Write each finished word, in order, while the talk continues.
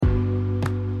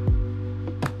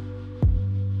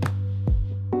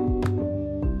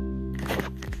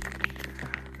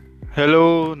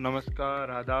Hello,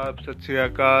 नमस्कार, आदाब, सत श्री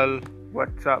अकाल,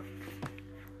 व्हाट्सअप।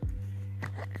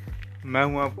 मैं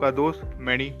हूं आपका दोस्त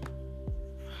मैनी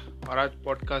और आज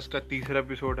पॉडकास्ट का तीसरा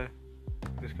एपिसोड है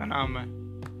जिसका नाम है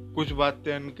कुछ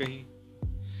बातें अनकही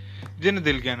जिन्हें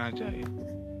दिल कहना चाहिए।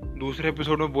 दूसरे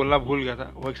एपिसोड में बोलना भूल गया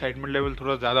था, वो एक्साइटमेंट लेवल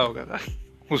थोड़ा ज़्यादा हो गया था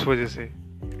उस वजह से।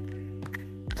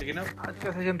 लेकिन अब आज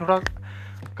का सेशन थोड़ा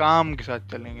काम के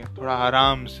साथ चलेंगे, थोड़ा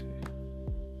आराम से,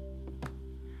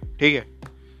 ठीक है।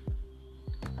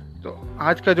 तो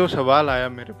आज का जो सवाल आया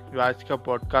आज का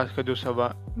पॉडकास्ट का जो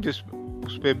सवाल जिस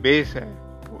उस पे बेस है,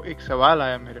 वो एक सवाल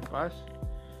आया मेरे पास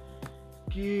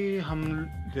कि हम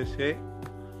जैसे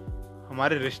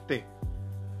हमारे रिश्ते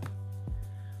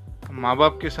माँ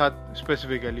बाप के साथ,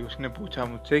 स्पेसिफिकली उसने पूछा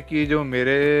मुझसे कि जो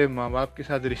मेरे माँ बाप के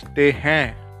साथ रिश्ते हैं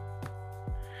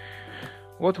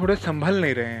वो थोड़े संभल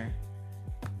नहीं रहे हैं।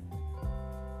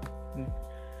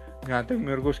 जहाँ तक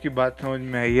मेरे को उसकी बात समझ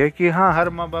में आई है कि हाँ, हर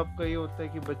माँ बाप का ये होता है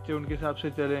कि बच्चे उनके हिसाब से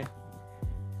चलें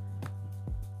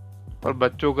और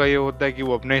बच्चों का ये होता है कि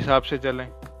वो अपने हिसाब से चलें।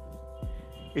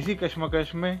 इसी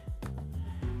कश्मकश में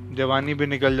जवानी भी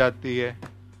निकल जाती है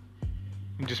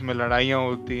जिसमें लड़ाइयाँ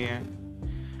होती हैं,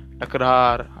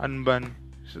 टकरार, अनबन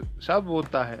सब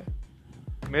होता है।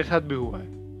 मेरे साथ भी हुआ है।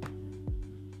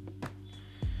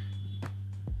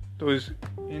 तो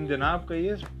इन जनाब का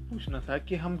ये पूछना था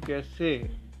कि हम कैसे,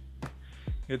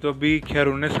 ये तो अभी खैर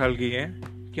 19 साल की है,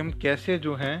 कि हम कैसे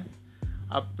जो हैं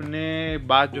अपने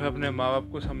बात जो है अपने माँ बाप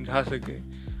को समझा सके,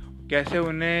 कैसे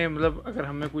उन्हें मतलब अगर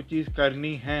हमें कोई चीज़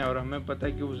करनी है और हमें पता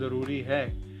है कि वो ज़रूरी है,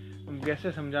 हम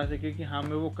कैसे समझा सके कि हाँ,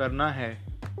 हमें वो करना है।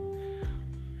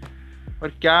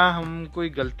 और क्या हम कोई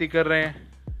गलती कर रहे हैं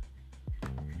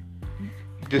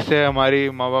जिससे हमारी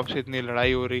माँ बाप से इतनी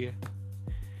लड़ाई हो रही है।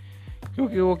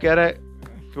 क्योंकि वो कह रहा है,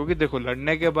 क्योंकि देखो,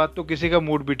 लड़ने के बाद तो किसी का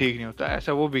मूड भी ठीक नहीं होता,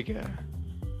 ऐसा वो भी कह रहा है।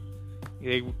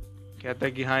 एक कहता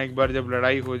है कि हाँ, एक बार जब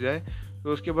लड़ाई हो जाए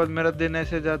तो उसके बाद मेरा दिन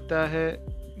ऐसे जाता है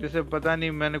जैसे पता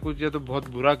नहीं मैंने कुछ या तो बहुत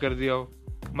बुरा कर दिया हो,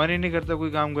 मन ही नहीं करता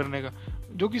कोई काम करने का,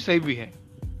 जो कि सही भी है।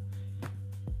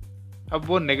 अब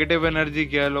वो नेगेटिव एनर्जी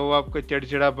कह लो, वो आपका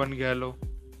चिड़चिड़ापन कह लो,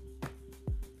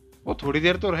 वो थोड़ी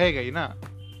देर तो रहेगा ही ना।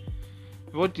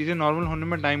 वो चीज़ें नॉर्मल होने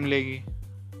में टाइम लेगी,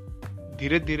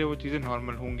 धीरे धीरे वो चीज़ें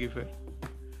नॉर्मल होंगी। फिर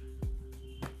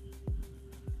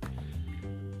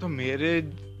तो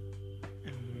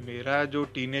मेरा जो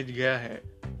टीनेज गया है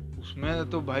उसमें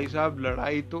तो भाई साहब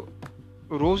लड़ाई तो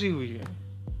रोज ही हुई है।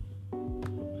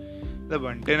 तब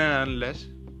अनटिल एंड अनलेस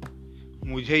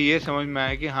मुझे ये समझ में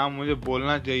आया कि हाँ, मुझे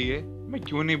बोलना चाहिए, मैं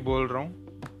क्यों नहीं बोल रहा हूँ,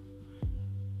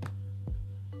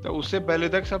 तो उससे पहले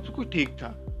तक सब कुछ ठीक था।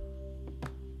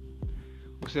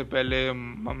 उससे पहले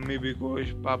मम्मी भी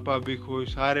खुश, पापा भी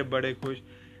खुश, सारे बड़े खुश।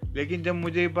 लेकिन जब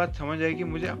मुझे ये बात समझ आई कि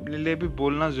मुझे अपने लिए भी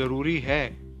बोलना ज़रूरी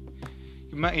है,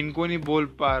 कि मैं इनको नहीं बोल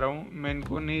पा रहा हूँ, मैं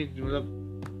इनको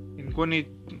नहीं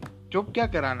चुप क्या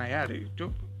कराना यार,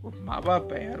 चुप माँ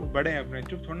बाप है यार, बड़े हैं अपने,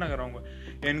 चुप थोड़ा ना कराऊंगा।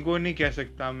 इनको नहीं कह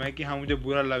सकता मैं कि हाँ, मुझे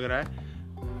बुरा लग रहा है।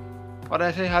 और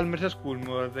ऐसे हाल मेरे साथ स्कूल में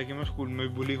हो रहा था कि मैं स्कूल में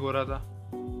भी बुली हो रहा था,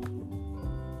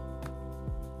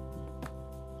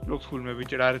 लोग स्कूल में भी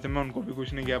चिढ़ा रहे थे, मैं उनको भी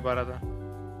कुछ नहीं कह पा रहा था।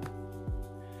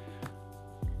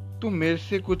 तो मेरे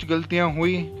से कुछ गलतियां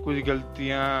हुई, कुछ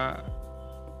गलतियां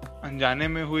अनजाने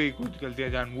में हुई, कुछ गलतियां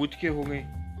जानबूझ के हो गई।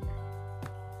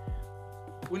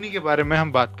 उन्हीं के बारे में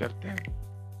हम बात करते हैं।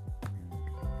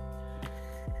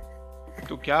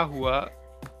 तो क्या हुआ,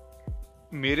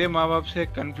 मेरे माँ बाप से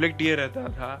कन्फ्लिक्ट ये रहता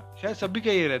था, शायद सभी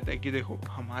का ये रहता है कि देखो,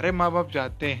 हमारे माँ बाप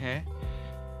चाहते हैं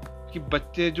कि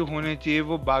बच्चे जो होने चाहिए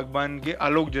वो बागबान के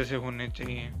आलोक जैसे होने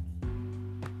चाहिए,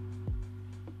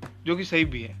 जो कि सही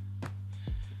भी है।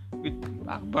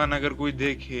 बागबान अगर कोई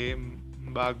देखे,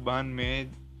 बागबान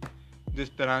में जिस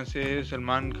तरह से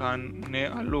सलमान खान ने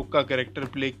आलोक का कैरेक्टर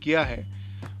प्ले किया है,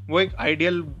 वो एक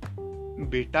आइडियल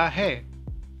बेटा है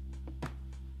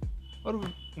और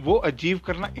वो अचीव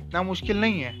करना इतना मुश्किल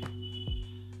नहीं है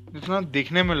जितना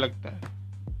देखने में लगता है।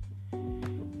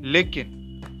 लेकिन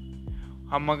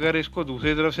हम अगर इसको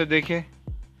दूसरी तरफ से देखें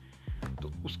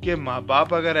तो उसके माँ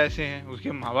बाप अगर ऐसे हैं,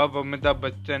 उसके माँ बाप अमिताभ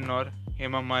बच्चन और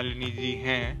हेमा मालिनी जी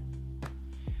हैं,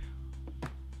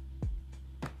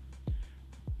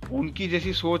 उनकी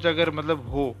जैसी सोच अगर मतलब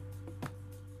हो,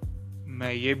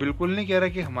 मैं ये बिल्कुल नहीं कह रहा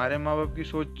कि हमारे माँ बाप की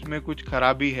सोच में कुछ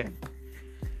खराबी है,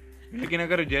 लेकिन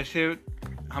अगर जैसे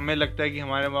हमें लगता है कि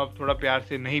हमारे माँ बाप थोड़ा प्यार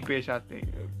से नहीं पेश आते,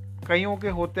 कईयों के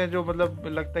होते हैं जो मतलब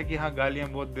लगता है कि हाँ,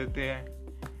 गालियां बहुत देते हैं,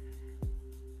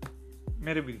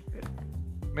 मेरे भी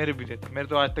देते, मेरे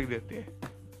तो आज तक देते हैं।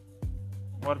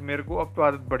 और मेरे को अब तो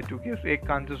आदत बढ़ चुकी है, एक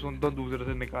कान से सुनता हूँ, दूसरे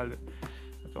से निकाल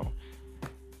देता हूँ।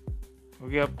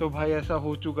 क्योंकि अब तो भाई ऐसा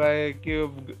हो चुका है कि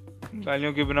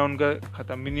गालियों के बिना उनका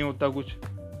ख़त्म भी नहीं होता कुछ।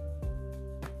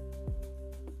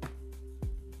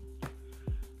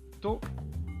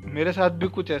 मेरे साथ भी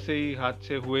कुछ ऐसे ही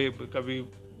हादसे हुए, कभी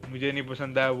मुझे नहीं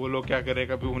पसंद आया वो लोग क्या कर रहे,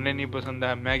 कभी उन्हें नहीं पसंद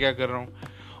आया मैं क्या कर रहा हूँ,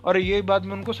 और ये बात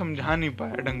मैं उनको समझा नहीं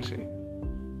पाया ढंग से।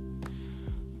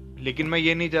 लेकिन मैं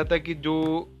ये नहीं चाहता कि जो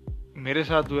मेरे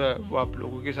साथ हुआ है वो आप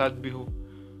लोगों के साथ भी हो।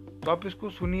 तो आप इसको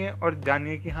सुनिए और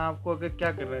जानिए कि हाँ आपको अगर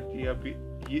क्या करना चाहिए अभी।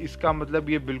 ये इसका मतलब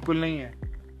ये बिल्कुल नहीं है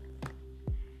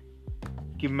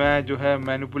कि मैं जो है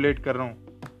मैनिपुलेट कर रहा हूँ,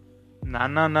 ना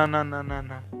ना ना ना ना ना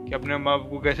ना, कि अपने माँ बाप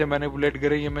को कैसे मैनिपुलेट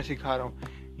करें ये मैं सिखा रहा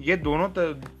हूँ। ये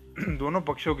दोनों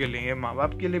पक्षों के लिए, ये माँ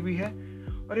बाप के लिए भी है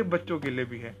और ये बच्चों के लिए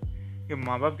भी है कि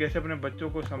माँ बाप कैसे अपने बच्चों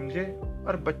को समझे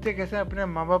और बच्चे कैसे अपने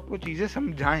माँ बाप को चीजें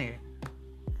समझाएं।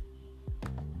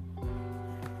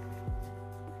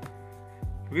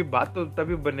 क्योंकि बात तो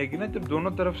तभी बनेगी ना जब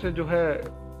दोनों तरफ से जो है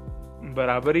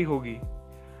बराबरी होगी।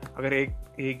 अगर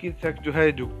एक ही शख्स जो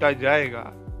है झुकता जाएगा,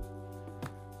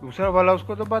 दूसरा वाला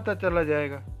उसको तो पता चला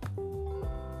जाएगा।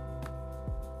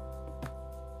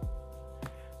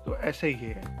 तो ऐसे ही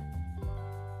है,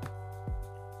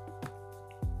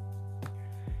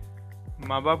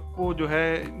 माँ बाप को जो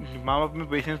है, माँ बाप में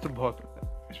पेशेंस तो बहुत होता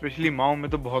है, स्पेशली माँओं में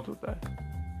तो बहुत होता है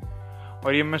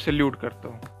और ये मैं सैल्यूट करता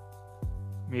हूँ।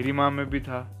 मेरी माँ में भी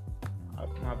था,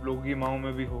 आप लोगों की माँओं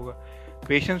में भी होगा।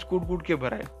 पेशेंस कूट कूट के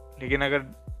भरा है। लेकिन अगर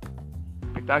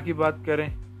पिता की बात करें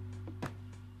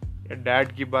या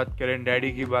डैड की बात करें,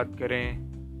 डैडी की बात करें,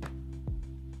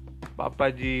 पापा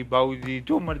जी, बाबू जी,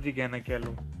 जो मर्जी कहना कह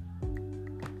लो,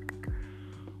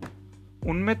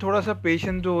 उनमें थोड़ा सा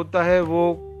पेशेंस जो होता है वो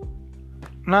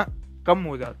ना कम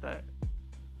हो जाता है।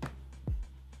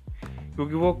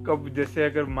 क्योंकि वो कब, जैसे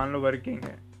अगर मान लो वर्किंग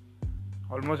है,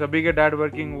 ऑलमोस्ट सभी के डैड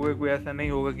वर्किंग हुए, कोई ऐसा नहीं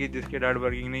होगा कि जिसके डैड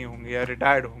वर्किंग नहीं होंगे या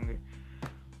रिटायर्ड होंगे।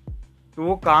 तो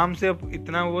वो काम से अब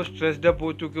इतना वो स्ट्रेस्ड अप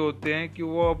हो चुके होते हैं कि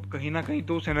वो अब कहीं ना कहीं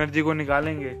तो उस एनर्जी को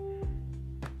निकालेंगे।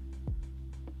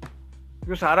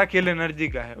 क्योंकि सारा खेल एनर्जी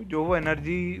का है। जो वो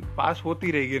एनर्जी पास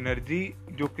होती रहेगी, एनर्जी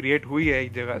जो क्रिएट हुई है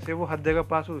एक जगह से वो हर जगह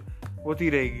पास होती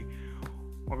रहेगी।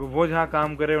 अगर वो जहाँ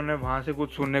काम करे उन्हें वहां से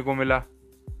कुछ सुनने को मिला,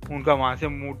 उनका वहां से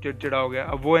मूड चिड़चिड़ा हो गया,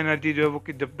 अब वो एनर्जी जो है वो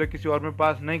जब तक किसी और में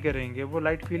पास नहीं करेंगे वो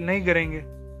लाइट फील नहीं करेंगे।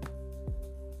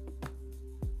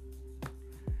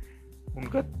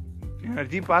 उनका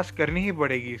एनर्जी पास करनी ही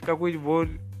पड़ेगी। इसका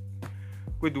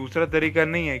कोई दूसरा तरीका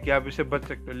नहीं है कि आप इससे बच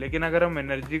सकते हो। लेकिन अगर हम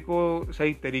एनर्जी को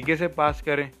सही तरीके से पास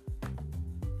करें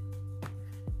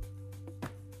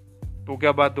तो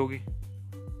क्या बात होगी।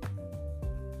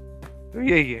 तो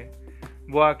यही है,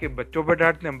 वो आके बच्चों पर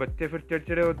डांटते हैं, बच्चे फिर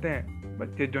चिड़चिड़े होते हैं।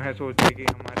 बच्चे जो है सोचते हैं कि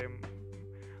हमारे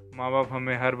माँ बाप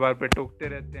हमें हर बार पे टोकते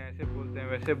रहते हैं, ऐसे बोलते हैं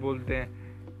वैसे बोलते हैं,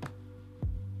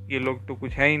 ये लोग तो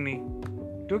कुछ है ही नहीं,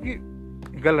 जो कि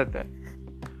गलत है।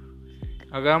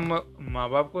 अगर हम माँ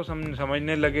बाप को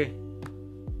समझने लगे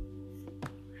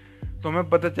तो हमें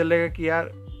पता चलेगा कि यार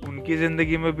उनकी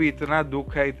जिंदगी में भी इतना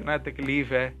दुख है, इतना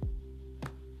तकलीफ है।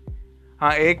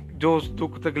 हाँ, एक जो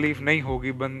दुख तकलीफ नहीं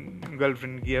होगी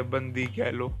गर्लफ्रेंड की या बंदी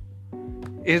कह लो,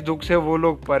 इस दुख से वो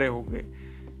लोग परे हो गए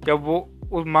जब वो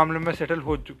उस मामले में सेटल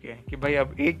हो चुके हैं कि भाई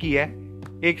अब एक ही है,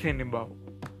 एक से निभाओ।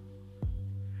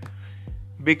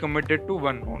 Be committed to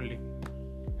one only.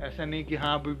 ऐसा नहीं कि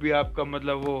हाँ अभी भी आपका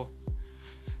मतलब वो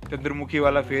चंद्रमुखी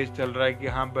वाला फेज चल रहा है कि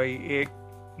हाँ भाई एक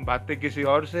बातें किसी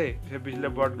और से, जैसे पिछले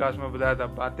पॉडकास्ट में बताया था,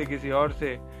 बातें किसी और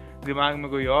से, दिमाग में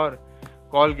कोई और,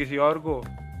 कॉल किसी और को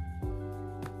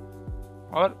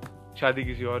और शादी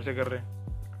किसी और से कर रहे हैं।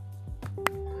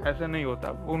 ऐसा नहीं होता,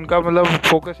 उनका मतलब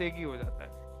फोकस एक ही हो जाता है।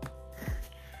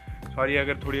 सॉरी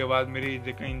अगर थोड़ी आवाज़ मेरी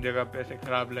कहीं जगह पे ऐसे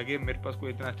ख़राब लगे, मेरे पास कोई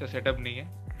इतना अच्छा सेटअप नहीं है,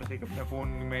 बस एक अपने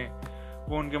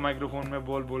फ़ोन के माइक्रोफोन में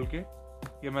बोल के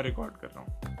ये मैं रिकॉर्ड कर रहा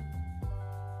हूँ।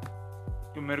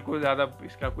 तो मेरे को ज़्यादा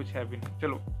इसका कुछ है भी नहीं।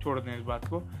 चलो छोड़ दें इस बात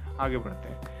को, आगे बढ़ते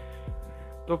हैं।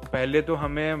 तो पहले तो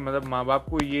हमें मतलब माँ बाप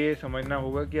को ये समझना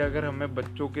होगा कि अगर हमें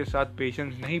बच्चों के साथ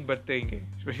पेशेंस नहीं बरतेंगे,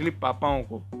 स्पेशली पापाओं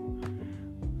को,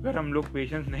 अगर हम लोग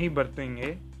पेशेंस नहीं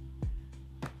बरतेंगे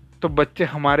तो बच्चे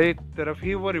हमारे तरफ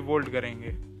ही वो रिवोल्ट करेंगे।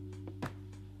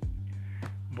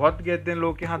 बहुत कहते हैं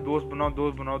लोग कि हाँ दोस्त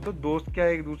बनाओ, तो दोस्त क्या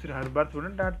एक दूसरे हर बार थोड़ा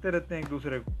डांटते रहते हैं एक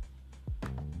दूसरे को।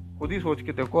 खुद ही सोच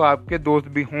के देखो, आपके दोस्त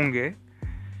भी होंगे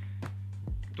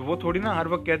तो वो थोड़ी ना हर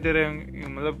वक्त कहते रहेंगे,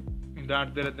 मतलब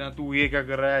डांटते रहते हैं, तू ये क्या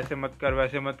कर रहा है, ऐसे मत कर,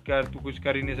 वैसे मत कर, तू कुछ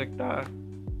कर ही नहीं सकता,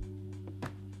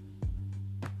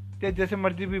 जैसे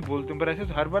मर्जी भी बोलते हैं। पर ऐसे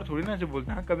तो हर बार थोड़ी ना ऐसे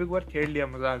बोलते हैं। हाँ कभी कभार छेड़ लिया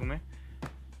मजाक में,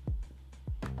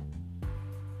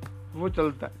 वो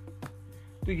चलता है।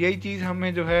 तो यही चीज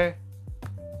हमें जो है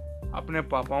अपने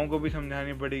पापाओं को भी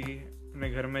समझानी पड़ेगी, अपने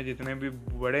घर में जितने भी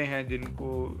बड़े हैं जिनको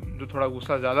जो थोड़ा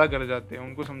गुस्सा ज्यादा कर जाते हैं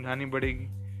उनको समझानी पड़ेगी,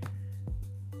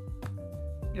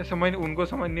 या उनको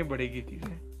समझनी पड़ेगी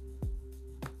चीजें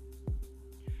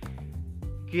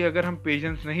कि अगर हम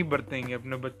पेशेंस नहीं बरतेंगे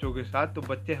अपने बच्चों के साथ तो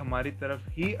बच्चे हमारी तरफ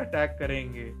ही अटैक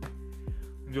करेंगे।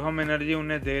 जो हम एनर्जी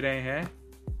उन्हें दे रहे हैं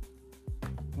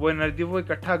वो एनर्जी वो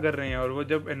इकट्ठा कर रहे हैं, और वो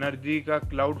जब एनर्जी का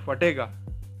क्लाउड फटेगा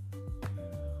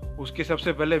उसके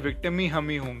सबसे पहले विक्टिम ही हम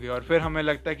ही होंगे, और फिर हमें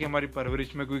लगता है कि हमारी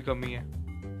परवरिश में कोई कमी है।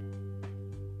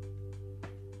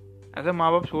 ऐसा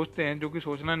माँ बाप सोचते हैं, जो कि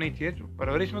सोचना नहीं चाहिए।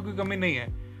 परवरिश में कोई कमी नहीं है,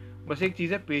 बस एक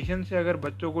चीज़ है पेशेंस से अगर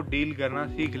बच्चों को डील करना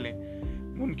सीख लें,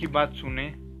 उनकी बात सुने,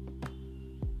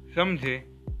 समझे,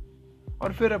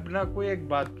 और फिर अपना कोई एक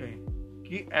बात कहें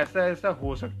कि ऐसा ऐसा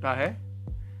हो सकता है,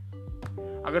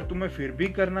 अगर तुम्हें फिर भी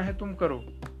करना है तुम करो,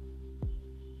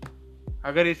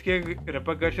 अगर इसके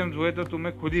रिपरकशंस हुए तो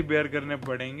तुम्हें खुद ही बेयर करने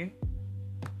पड़ेंगे,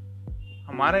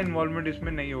 हमारा इन्वॉल्वमेंट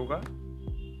इसमें नहीं होगा।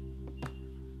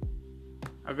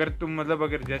 अगर तुम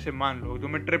अगर जैसे मान लो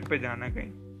तुम्हें ट्रिप पे जाना है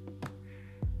कहीं,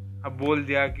 अब बोल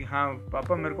दिया कि हाँ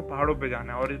पापा मेरे को पहाड़ों पे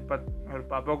जाना है, और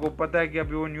पापा को पता है कि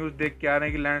अभी वो न्यूज़ देख के आ रहे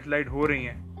हैं कि लैंडस्लाइड हो रही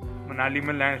है, मनाली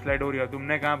में लैंडस्लाइड हो रही है।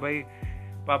 तुमने कहा भाई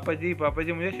पापा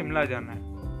जी मुझे शिमला जाना है,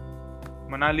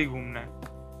 मनाली घूमना है,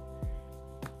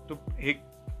 तो एक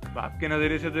बाप के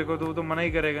नज़रिए से देखो तो वो तो मना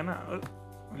ही करेगा ना,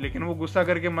 लेकिन वो गुस्सा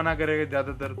करके मना करेगा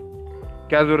ज़्यादातर।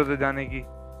 क्या ज़रूरत है जाने की,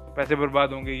 पैसे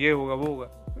बर्बाद होंगे, ये होगा वो होगा।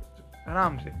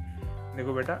 आराम से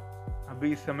देखो बेटा,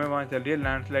 अभी इस समय वहाँ चल रही है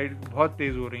लैंडस्लाइड, बहुत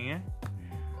तेज़ हो रही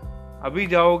हैं, अभी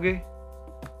जाओगे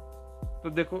तो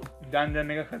देखो जान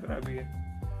जाने का खतरा भी है,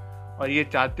 और ये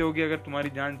चाहते हो कि अगर तुम्हारी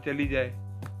जान चली जाए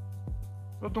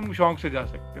तो तुम शौक से जा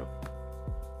सकते हो।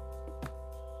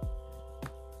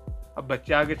 अब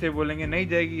बच्चे आगे से बोलेंगे नहीं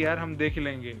जाएगी यार, हम देख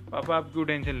लेंगे, पापा आप क्यों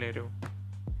टेंशन ले रहे हो,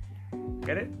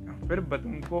 कह रहे फिर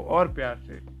उनको और प्यार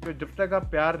से। तो जब तक आप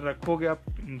प्यार रखोगे, आप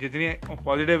जितनी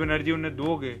पॉजिटिव एनर्जी उन्हें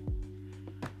दोगे,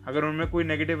 अगर उनमें कोई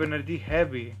नेगेटिव एनर्जी है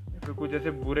भी, फिर कुछ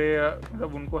ऐसे बुरे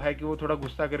उनको है कि वो थोड़ा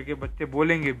गुस्सा करके बच्चे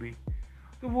बोलेंगे भी,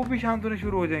 तो वो भी शांत होने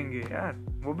शुरू हो जाएंगे यार।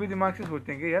 वो भी दिमाग से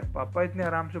सोचेंगे यार पापा इतने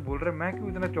आराम से बोल रहे, मैं क्यों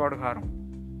इतना चौड़ खा रहा हूँ,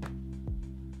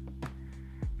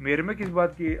 मेरे में किस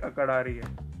बात की अकड़ आ रही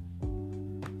है।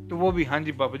 तो वो भी हाँ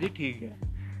जी पापा जी ठीक है,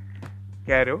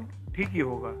 कह रहे हो ठीक ही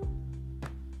होगा।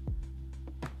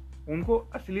 उनको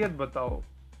असलियत बताओ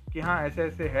कि हाँ ऐसे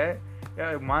ऐसे है,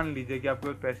 या मान लीजिए कि आपके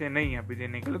पास पैसे नहीं है अभी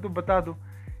देने के लिए, तो बता दो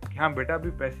कि हाँ बेटा अभी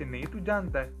पैसे नहीं, तू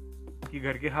जानता है कि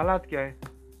घर के हालात क्या है,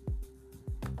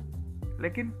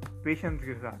 लेकिन पेशेंस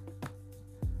के साथ।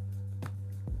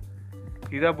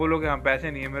 सीधा बोलोगे हाँ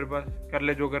पैसे नहीं है मेरे पास, कर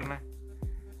ले जो करना है।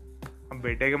 अब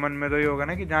बेटे के मन में तो ये होगा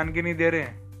ना कि जान के नहीं दे रहे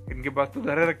हैं, इनके पास तो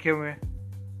धरे रखे हुए हैं।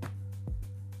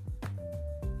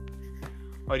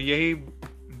 और यही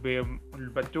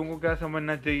बच्चों को क्या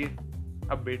समझना चाहिए,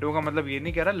 अब बेटों का मतलब ये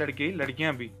नहीं कह रहा लड़के ही,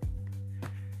 लड़कियां भी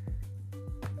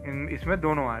इसमें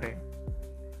दोनों आ रहे हैं।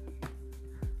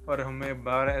 और हमें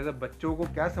बाहर ऐसा बच्चों को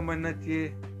क्या समझना चाहिए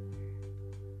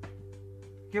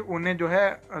कि उन्हें जो है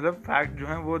फैक्ट जो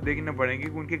है वो देखने पड़ेंगे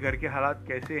कि उनके घर के हालात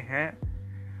कैसे हैं,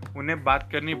 उन्हें बात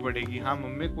करनी पड़ेगी। हाँ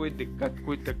मम्मी कोई दिक्कत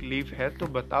कोई तकलीफ है तो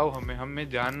बताओ, हमें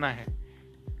जानना है।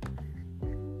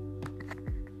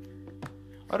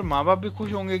 और माँ बाप भी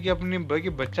खुश होंगे कि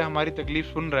बच्चा हमारी तकलीफ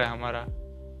सुन रहा है, हमारा,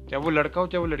 चाहे वो लड़का हो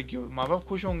चाहे वो लड़की हो, माँ बाप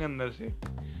खुश होंगे अंदर से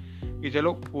कि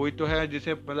चलो कोई तो है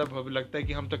जिसे लगता है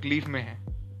कि हम तकलीफ में हैं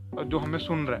और जो हमें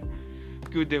सुन रहा है।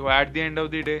 क्यों देखो at the end of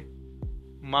the day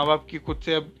माँ बाप की खुद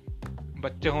से अब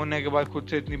बच्चे होने के बाद खुद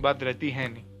से इतनी बात रहती है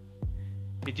नहीं।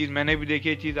 ये चीज़ मैंने भी देखी,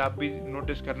 ये चीज़ आप भी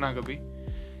नोटिस करना कभी,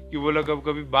 कि वो लोग अब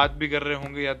कभी बात भी कर रहे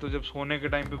होंगे या तो जब सोने के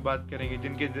टाइम पे बात करेंगे,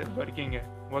 जिनके वर्किंग है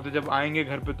वो तो जब आएंगे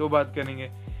घर पे तो बात करेंगे,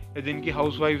 या जिनकी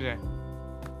हाउसवाइफ है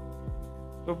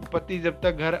तो पति जब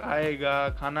तक घर आएगा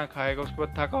खाना खाएगा उसके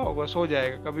बाद थका होगा सो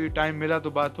जाएगा, कभी टाइम मिला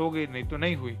तो बात हो गई, नहीं तो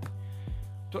नहीं हुई।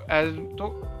 तो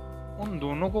उन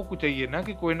दोनों को कुछ चाहिए ना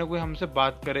कि कोई ना कोई हमसे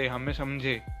बात करे, हमें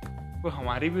समझे, कोई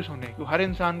हमारी भी सुने। क्योंकि हर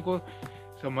इंसान को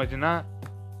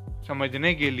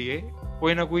समझने के लिए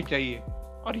कोई ना कोई चाहिए,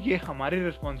 और ये हमारी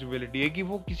रिस्पॉन्सिबिलिटी है कि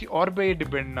वो किसी और पे ये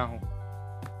डिपेंड ना हो।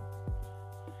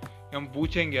 हम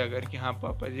पूछेंगे अगर कि हाँ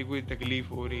पापा जी कोई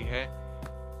तकलीफ हो रही है,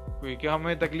 कोई क्या,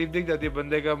 हमें तकलीफ दिख जाती है,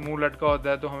 बंदे का मुंह लटका होता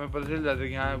है तो हमें पता चल जाता है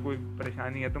कि हाँ कोई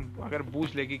परेशानी है। तुम अगर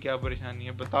पूछ ले कि क्या परेशानी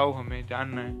है बताओ, हमें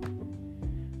जानना है,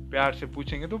 प्यार से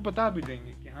पूछेंगे तो बता भी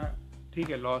देंगे कि हाँ ठीक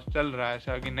है लॉस चल रहा है,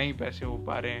 ऐसा कि नहीं पैसे हो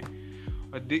पा रहे हैं।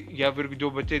 और या फिर जो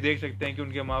बच्चे देख सकते हैं कि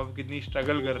उनके माँ बाप कितनी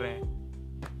स्ट्रगल कर रहे हैं,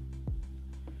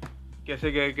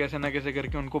 कैसे ना कैसे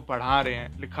करके उनको पढ़ा रहे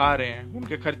हैं, लिखा रहे हैं,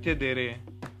 उनके खर्चे दे रहे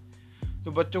हैं,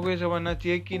 तो बच्चों को ये समझना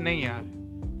चाहिए कि नहीं यार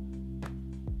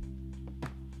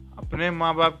अपने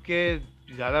माँ बाप के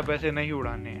ज्यादा पैसे नहीं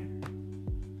उड़ाने हैं।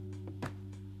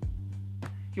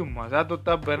 क्यों, मजा तो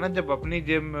तब है ना जब अपनी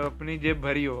जेब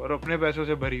भरी हो और अपने पैसों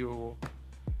से भरी हो। वो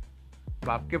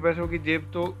बाप के पैसों की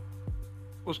जेब तो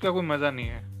उसका कोई मज़ा नहीं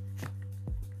है।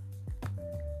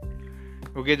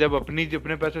 क्योंकि जब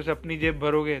अपने पैसों से अपनी जेब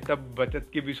भरोगे तब बचत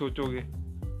की भी सोचोगे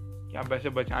कि आप पैसे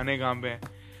बचाने कहाँ पे हैं।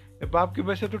 जब आपके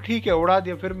पैसे तो ठीक है, उड़ा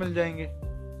दिया, फिर मिल जाएंगे।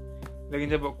 लेकिन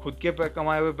जब खुद के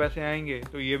कमाए हुए पैसे आएंगे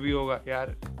तो ये भी होगा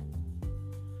यार,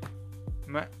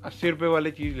 मैं 80 रुपये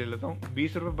वाली चीज़ ले लेता हूँ,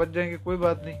 20 रुपये बच जाएंगे, कोई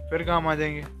बात नहीं, फिर काम आ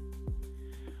जाएंगे।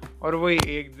 और वही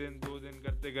 1 दिन 2 दिन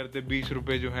करते करते 20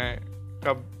 रुपये जो है,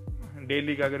 कब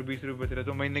डेली का अगर 20 रुपये बच रहे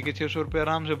तो महीने के 600 रुपये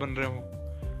आराम से बन रहे हो।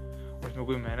 उसमें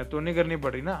कोई मेहनत तो नहीं करनी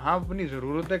पड़ रही ना। हाँ, अपनी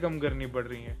ज़रूरतें कम करनी पड़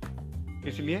रही हैं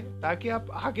इसलिए, ताकि आप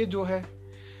आगे जो है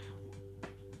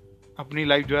अपनी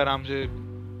लाइफ जो है आराम से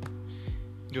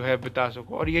जो है बिता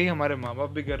सको। और यही हमारे माँ बाप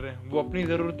भी कर रहे हैं, वो अपनी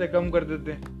ज़रूरतें कम कर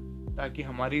देते हैं ताकि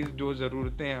हमारी जो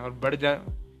ज़रूरतें हैं और बढ़ जाए,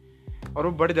 और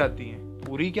वो बढ़ जाती हैं,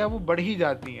 पूरी क्या, वो बढ़ ही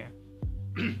जाती हैं।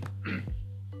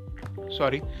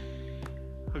 सॉरी,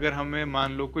 अगर हमें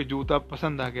मान लो कोई जूता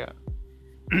पसंद आ गया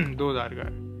 2000 का,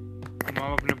 माँ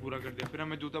बाप ने पूरा कर दिया, फिर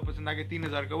हमें जूता पसंद आ गया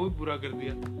 3000 का, वो भी पूरा कर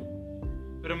दिया,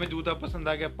 फिर हमें जूता पसंद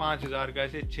आ गया 5000 का,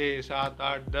 ऐसे 6 7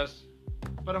 8 10।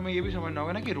 पर हमें ये भी समझना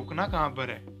होगा ना कि रुकना कहाँ पर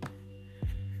है।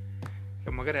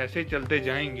 मगर ऐसे चलते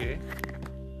जाएंगे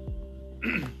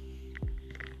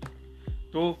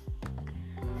तो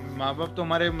माँ बाप तो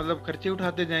हमारे मतलब खर्चे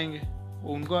उठाते जाएंगे,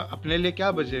 उनको अपने लिए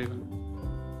क्या बचेगा,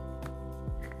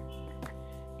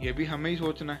 ये भी हमें ही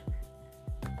सोचना है।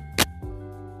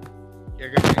 कि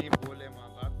अगर कहीं बोले माँ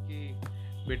बाप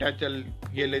कि बेटा चल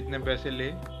ये ले, इतने पैसे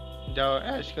ले जाओ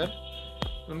ऐश कर,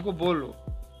 तो उनको बोलो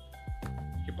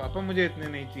कि पापा मुझे इतने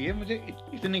नहीं चाहिए, मुझे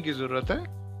इतने की जरूरत है,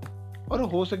 और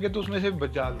हो सके तो उसमें से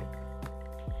बचा लो।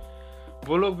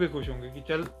 वो लोग भी खुश होंगे कि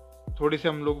चल थोड़ी से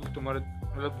हम लोग तुम्हारे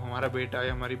मतलब हमारा बेटा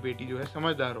या हमारी बेटी जो है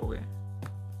समझदार हो गए।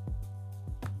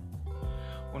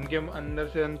 उनके अंदर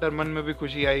से अंतर मन में भी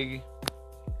खुशी आएगी।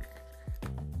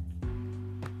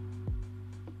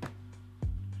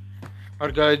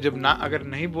 और जब ना अगर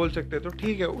नहीं बोल सकते तो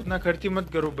ठीक है, उतना खर्ची मत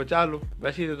करो, बचा लो,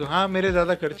 वैसे ही दे दो। हाँ, मेरे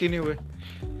ज़्यादा खर्ची नहीं हुए,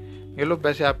 ये लो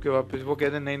पैसे आपके वापस। वो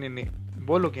कहते नहीं नहीं नहीं,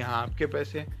 बोलो कि हाँ आपके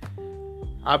पैसे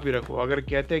आप ही रखो। अगर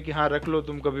कहते हैं कि हाँ रख लो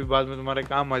तुम, कभी बाद में तुम्हारे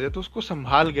काम आ जाए, तो उसको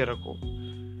संभाल के रखो।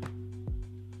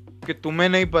 कि तुम्हें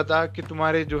नहीं पता कि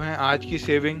तुम्हारे जो है आज की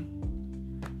सेविंग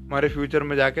तुम्हारे फ्यूचर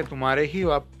में जाके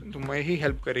तुम्हें ही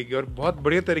हेल्प करेगी, और बहुत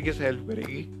बढ़िया तरीके से हेल्प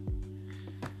करेगी।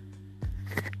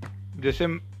 जैसे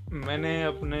मैं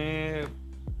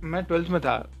 12th में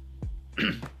था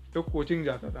तो कोचिंग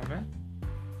जाता था मैं,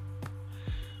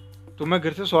 तो मैं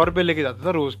घर से 100 रुपये लेके जाता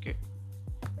था रोज के।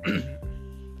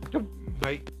 तो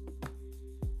भाई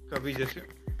कभी जैसे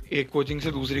एक कोचिंग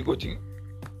से दूसरी कोचिंग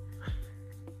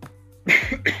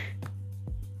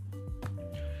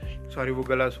सॉरी वो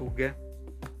गला सूख गया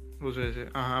उस वजह से।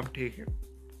 हाँ अब ठीक है।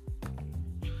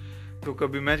 तो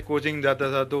कभी मैं कोचिंग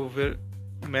जाता था तो फिर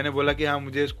मैंने बोला कि हाँ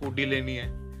मुझे स्कूटी लेनी है,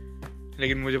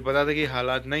 लेकिन मुझे पता था कि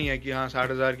हालात नहीं है कि हाँ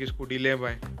 60,000 की स्कूटी ले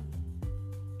पाए,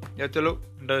 या चलो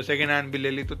सेकेंड हैंड भी ले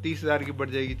ली तो 30,000 की बढ़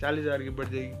जाएगी, 40,000 की बढ़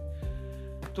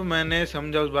जाएगी। तो मैंने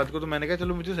समझा उस बात को, तो मैंने कहा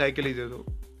चलो मुझे साइकिल ही दे दो।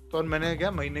 तो और मैंने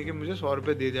क्या महीने के मुझे 100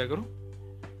 रुपये दे दिया करो,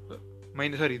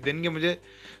 दिन के मुझे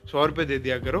 100 रुपये दे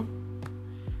दिया करो,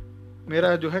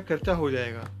 मेरा जो है खर्चा हो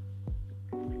जाएगा।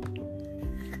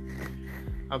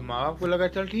 अब माँ बाप को लगा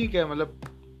चल ठीक है, मतलब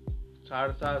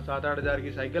 7-8 हज़ार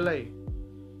की साइकिल आई,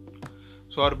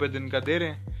 100 रुपये दिन का दे रहे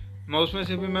हैं, मैं उसमें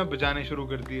से भी मैं बचाने शुरू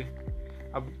कर दिए।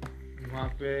 अब वहाँ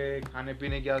पे खाने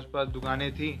पीने के आसपास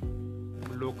दुकानें थी,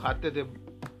 लोग खाते थे,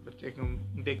 बच्चे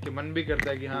देख के मन भी करता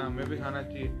है कि हाँ हमें भी खाना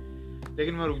चाहिए,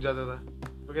 लेकिन मैं रुक जाता था,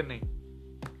 मगर नहीं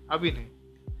अभी नहीं।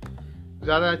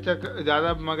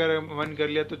 ज़्यादा मगर मन कर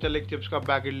लिया तो चल एक चिप्स का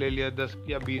पैकेट ले लिया 10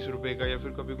 या 20 रुपए का, या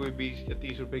फिर कभी कोई 20 या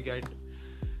 30 रुपए की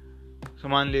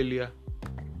सामान ले लिया,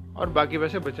 और बाकी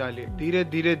पैसे बचा लिए। धीरे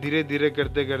धीरे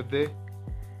करते करते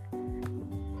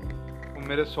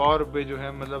मेरे 100 रुपये जो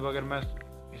है, मतलब अगर मैं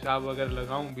हिसाब अगर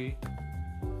लगाऊं भी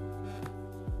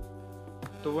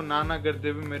तो वो ना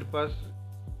करते भी मेरे पास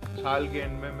साल के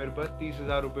एंड में मेरे पास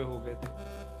 30,000 रुपये हो गए थे।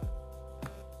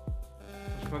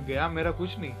 उसमें गया मेरा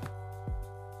कुछ नहीं,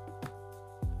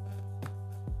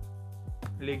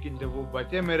 लेकिन जब वो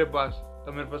बचे मेरे पास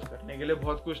तो मेरे पास करने के लिए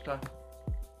बहुत कुछ था।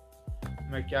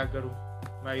 मैं क्या करूं,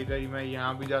 मैं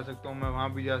यहाँ भी जा सकता हूँ, मैं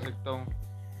वहाँ भी जा सकता हूँ,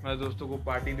 मैं दोस्तों को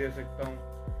पार्टी दे सकता हूँ,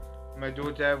 मैं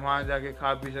जो चाहे वहाँ जाके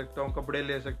खा पी सकता हूँ, कपड़े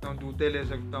ले सकता हूँ, जूते ले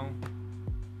सकता हूँ,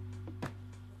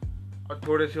 और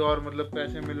थोड़े से और मतलब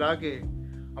पैसे मिला के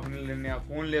अपने लिए नया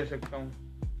फ़ोन ले सकता हूँ।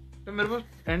 तो मेरे पास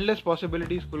एंडलेस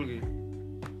पॉसिबिलिटीज खुल गई।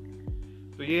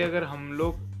 तो ये अगर हम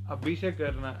लोग अभी से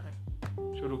करना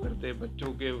शुरू करते हैं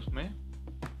बच्चों के उसमें,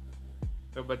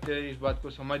 तो बच्चे इस बात को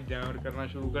समझ जाएं और करना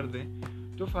शुरू कर दें,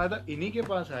 तो फायदा इन्हीं के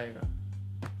पास आएगा।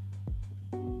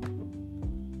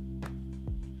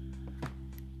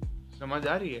 समझ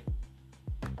आ रही है?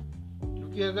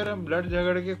 क्योंकि अगर हम लड़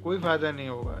झगड़ के कोई फायदा नहीं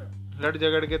होगा। लड़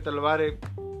झगड़ के तलवारें,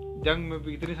 जंग में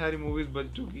भी इतनी सारी मूवीज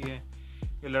बन चुकी हैं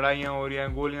कि लड़ाइयाँ हो रही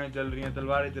हैं, गोलियां चल रही हैं,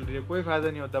 तलवारें चल रही है, कोई फायदा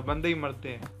नहीं होता, बंदे ही मरते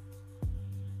हैं।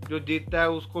 जो जीतता है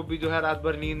उसको भी जो है रात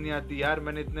भर नींद नहीं आती, यार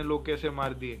मैंने इतने लोग कैसे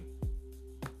मार दिए,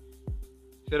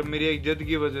 सिर्फ मेरी एक जिद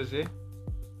की वजह से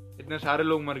इतने सारे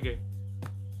लोग मर गए।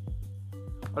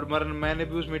 और मैंने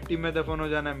भी उस मिट्टी में दफन हो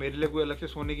जाना है। मेरे लिए कोई अलग से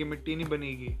सोने की मिट्टी नहीं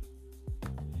बनेगी।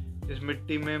 जिस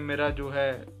मिट्टी में मेरा जो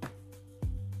है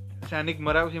सैनिक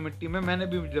मरा, उसी मिट्टी में मैंने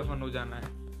भी दफन हो जाना है,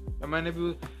 या मैंने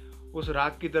भी उस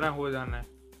राख की तरह हो जाना है।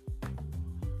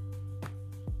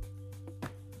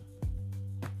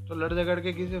 तो लड़ झगड़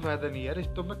के किसी फायदा नहीं यार।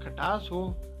 रिश्तों में खटास हो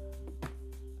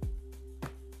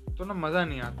तो ना मजा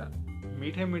नहीं आता।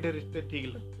 मीठे मीठे रिश्ते ठीक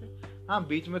लगते हैं। हाँ,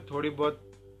 बीच में थोड़ी बहुत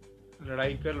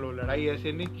लड़ाई कर लो। लड़ाई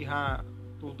ऐसे नहीं कि हाँ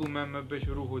तू मैं पे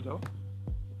शुरू हो जाओ।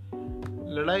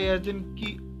 लड़ाई ऐसे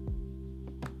कि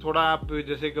थोड़ा आप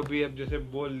जैसे कभी अब जैसे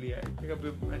बोल लिया है, कभी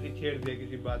ऐसे छेड़ दिया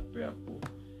किसी बात पे आपको,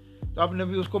 तो आपने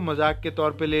भी उसको मजाक के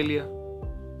तौर पे ले लिया,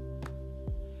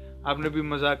 आपने भी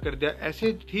मजाक कर दिया,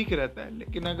 ऐसे ठीक रहता है।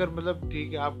 लेकिन अगर मतलब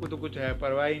ठीक है, आपको तो कुछ है,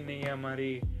 परवाह ही नहीं है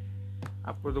हमारी,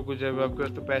 आपको तो कुछ है, आपके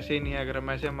पास तो पैसे ही नहीं है, अगर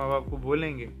हम ऐसे माँ बाप को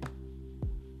बोलेंगे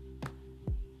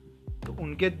तो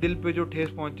उनके दिल पे जो ठेस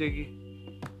पहुंचेगी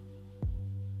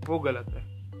वो गलत है।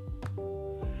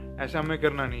 ऐसा हमें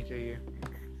करना नहीं चाहिए।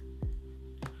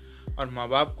 और माँ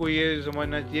बाप को ये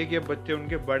समझना चाहिए कि अब बच्चे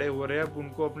उनके बड़े हो रहे हैं, अब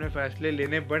उनको अपने फैसले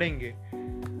लेने पड़ेंगे।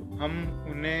 हम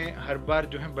उन्हें हर बार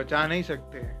जो है बचा नहीं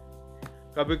सकते हैं,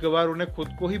 कभी कभार उन्हें खुद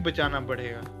को ही बचाना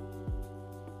पड़ेगा।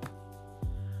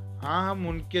 हाँ, हम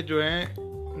उनके जो है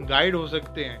गाइड हो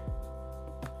सकते हैं,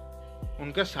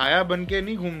 उनका साया बन के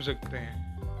नहीं घूम सकते हैं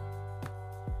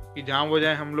कि जहाँ वो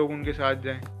जाए हम लोग उनके साथ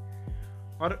जाएं।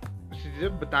 और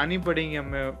चीज़ें बतानी पड़ेंगी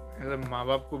हमें, माँ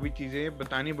बाप को भी चीज़ें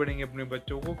बतानी पड़ेंगी अपने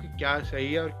बच्चों को कि क्या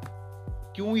सही है और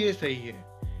क्यों ये सही है।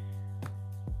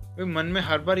 भाई मन में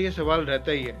हर बार ये सवाल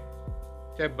रहता ही है,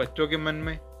 चाहे बच्चों के मन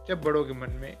में चाहे बड़ों के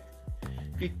मन में,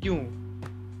 कि क्यों,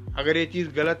 अगर ये चीज़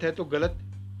गलत है तो गलत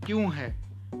क्यों है।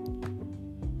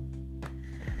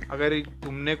 अगर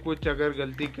तुमने कुछ अगर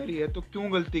गलती करी है तो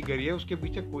क्यों गलती करी है, उसके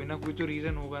पीछे कोई ना कोई तो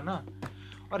रीज़न होगा ना।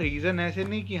 और रीज़न ऐसे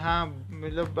नहीं कि हाँ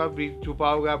मतलब आप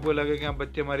छुपाओगे, आपको लगे कि हाँ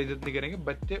बच्चे हमारी इज्जत नहीं करेंगे।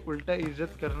 बच्चे उल्टा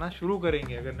इज्जत करना शुरू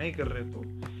करेंगे अगर नहीं कर रहे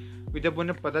तो। जब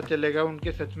उन्हें पता चलेगा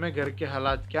उनके सच में घर के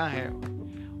हालात क्या हैं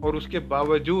और उसके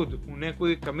बावजूद उन्हें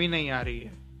कोई कमी नहीं आ रही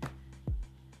है,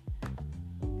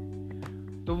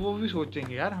 तो वो भी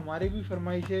सोचेंगे यार हमारी भी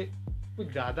फरमाइशें कुछ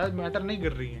ज़्यादा मैटर नहीं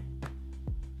कर रही हैं।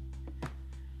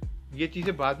 ये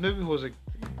चीज़ें बाद में भी हो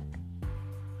सकती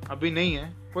हैं, अभी नहीं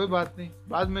है कोई बात नहीं,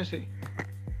 बाद में से।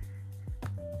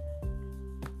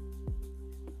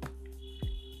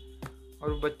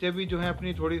 और बच्चे भी जो है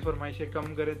अपनी थोड़ी फरमाइशें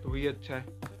कम करें तो ही अच्छा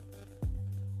है।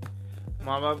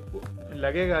 माँ बाप को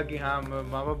लगेगा कि हाँ,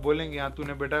 माँ बाप बोलेंगे हाँ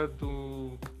तूने बेटा तू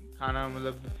खाना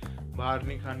मतलब बाहर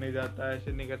नहीं खाने जाता,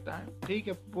 ऐसे नहीं करता है, ठीक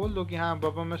है बोल दो कि हाँ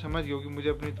पापा मैं समझ गया कि मुझे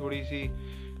अपनी थोड़ी सी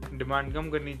डिमांड कम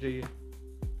करनी चाहिए।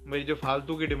 मेरी जो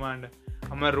फालतू की डिमांड है,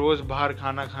 अब मैं रोज़ बाहर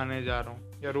खाना खाने जा रहा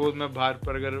हूँ, या रोज़ मैं बाहर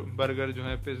बर्गर जो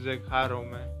है पिज्ज़ा खा रहा हूँ,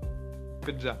 मैं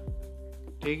पिज्ज़ा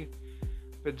ठीक है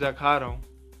पिज्ज़ा खा रहा हूँ,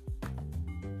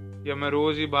 या मैं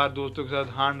रोज़ ही बाहर दोस्तों के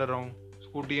साथ हांड रहा हूँ,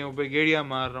 स्कूटियों पे गेड़ियाँ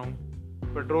मार रहा हूँ,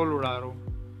 पेट्रोल उड़ा रहा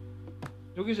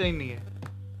हूँ, जो कि सही नहीं है।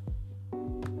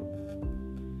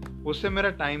 उससे मेरा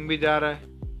टाइम भी जा रहा है,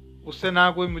 उससे ना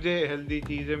कोई मुझे हेल्दी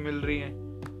चीजें मिल रही हैं,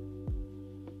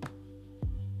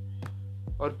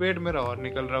 और पेट मेरा और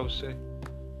निकल रहा है उससे,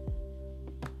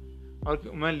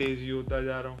 और मैं लेजी होता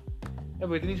जा रहा हूँ।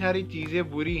 अब इतनी सारी चीजें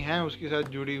बुरी हैं उसके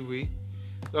साथ जुड़ी हुई,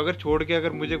 तो अगर छोड़ के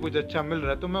अगर मुझे कुछ अच्छा मिल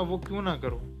रहा है तो मैं वो क्यों ना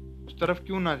करूँ, उस तरफ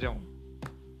क्यों ना जाऊं।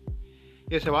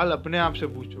 ये सवाल अपने आप से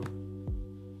पूछो।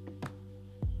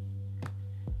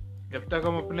 जब तक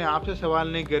हम अपने आप से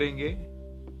सवाल नहीं करेंगे,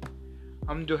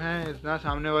 हम जो है ना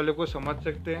सामने वाले को समझ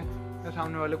सकते हैं ना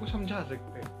सामने वाले को समझा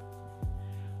सकते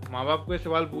हैं। माँ बाप को ये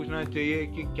सवाल पूछना चाहिए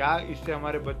कि क्या इससे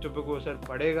हमारे बच्चों पे कोई असर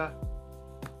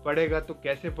पड़ेगा तो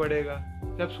कैसे पड़ेगा।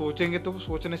 जब सोचेंगे तो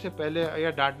सोचने से पहले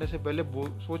या डांटने से पहले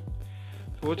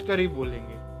सोच कर ही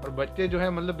बोलेंगे। और बच्चे जो है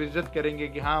मतलब इज्जत करेंगे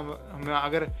कि हाँ हमें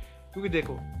अगर, क्योंकि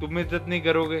देखो तुम इज्जत नहीं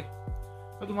करोगे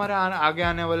तो तुम्हारे आगे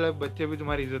आने वाले बच्चे भी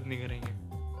तुम्हारी इज्जत नहीं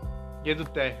करेंगे, ये तो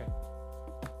तय है।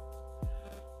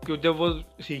 क्यों, जब वो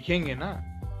सीखेंगे ना,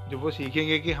 जब वो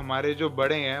सीखेंगे कि हमारे जो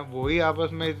बड़े हैं वो ही आपस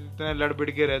में इतने लड़ भिड़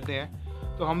के रहते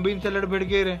हैं, तो हम भी इनसे लड़ भिड़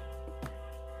के रहें।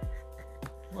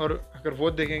 और अगर वो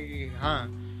देखेंगे कि हाँ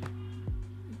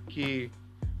कि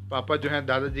पापा जो है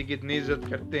दादाजी की इतनी इज्जत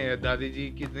करते हैं, दादी जी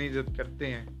की इतनी इज्जत करते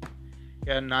हैं,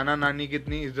 या नाना नानी की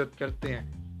इतनी इज्जत करते हैं,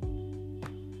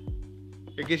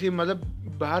 कि किसी मतलब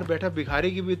बाहर बैठा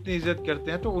भिखारी की भी इतनी इज्जत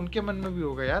करते हैं, तो उनके मन में भी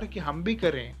होगा यार कि हम भी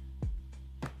करें,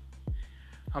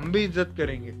 हम भी इज्जत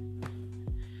करेंगे,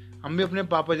 हम भी अपने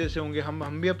पापा जैसे होंगे,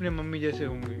 हम भी अपने मम्मी जैसे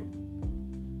होंगे,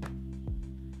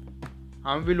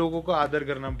 हम भी लोगों को आदर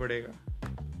करना पड़ेगा,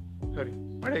 सॉरी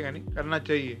पड़ेगा नहीं, करना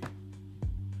चाहिए।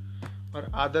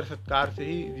 और आदर सत्कार से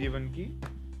ही जीवन की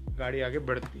गाड़ी आगे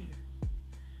बढ़ती है।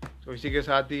 तो इसी के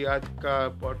साथ ही आज का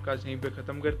पॉडकास्ट यहीं पे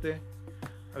ख़त्म करते हैं।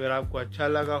 अगर आपको अच्छा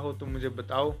लगा हो तो मुझे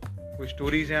बताओ, कोई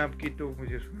स्टोरीज हैं आपकी तो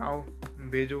मुझे सुनाओ,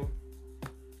 भेजो,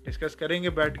 डिस्कस करेंगे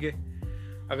बैठ के।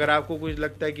 अगर आपको कुछ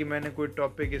लगता है कि मैंने कोई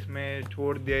टॉपिक इसमें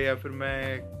छोड़ दिया या फिर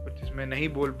मैं कुछ इसमें नहीं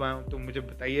बोल पाया हूँ तो मुझे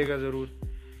बताइएगा ज़रूर,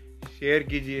 शेयर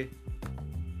कीजिए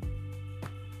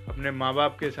अपने माँ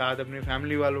बाप के साथ, अपनी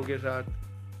फैमिली वालों के साथ।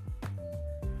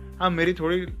 हाँ, मेरी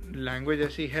थोड़ी लैंग्वेज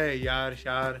ऐसी है, यार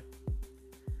शार,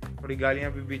 थोड़ी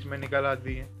गालियाँ भी बीच में निकल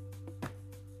आती हैं,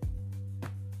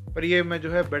 पर ये मैं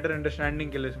जो है बेटर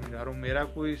अंडरस्टैंडिंग के लिए समझा रहा हूँ। मेरा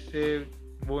कोई इससे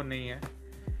वो नहीं है,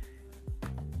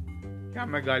 क्या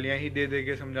मैं गालियाँ ही दे दे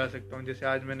के समझा सकता हूँ। जैसे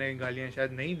आज मैंने गालियाँ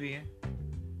शायद नहीं दी हैं,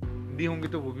 दी होंगी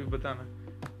तो वो भी बताना।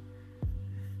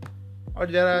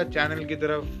 और ज़रा चैनल की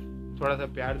तरफ थोड़ा सा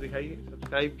प्यार दिखाइए,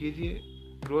 सब्सक्राइब कीजिए।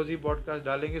 रोज़ ही पॉडकास्ट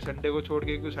डालेंगे, संडे को छोड़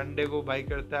के, क्योंकि संडे को भाई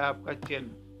करता है आपका चिल,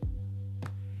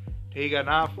 ठीक है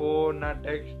ना, फोन ना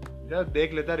टेक्स्ट, जरा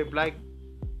देख लेता, रिप्लाई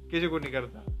किसी को नहीं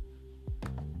करता।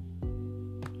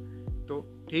 तो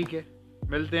ठीक है,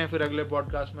 मिलते हैं फिर अगले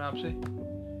पॉडकास्ट में आपसे,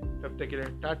 तब तक के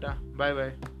लिए टाटा बाय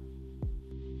बाय।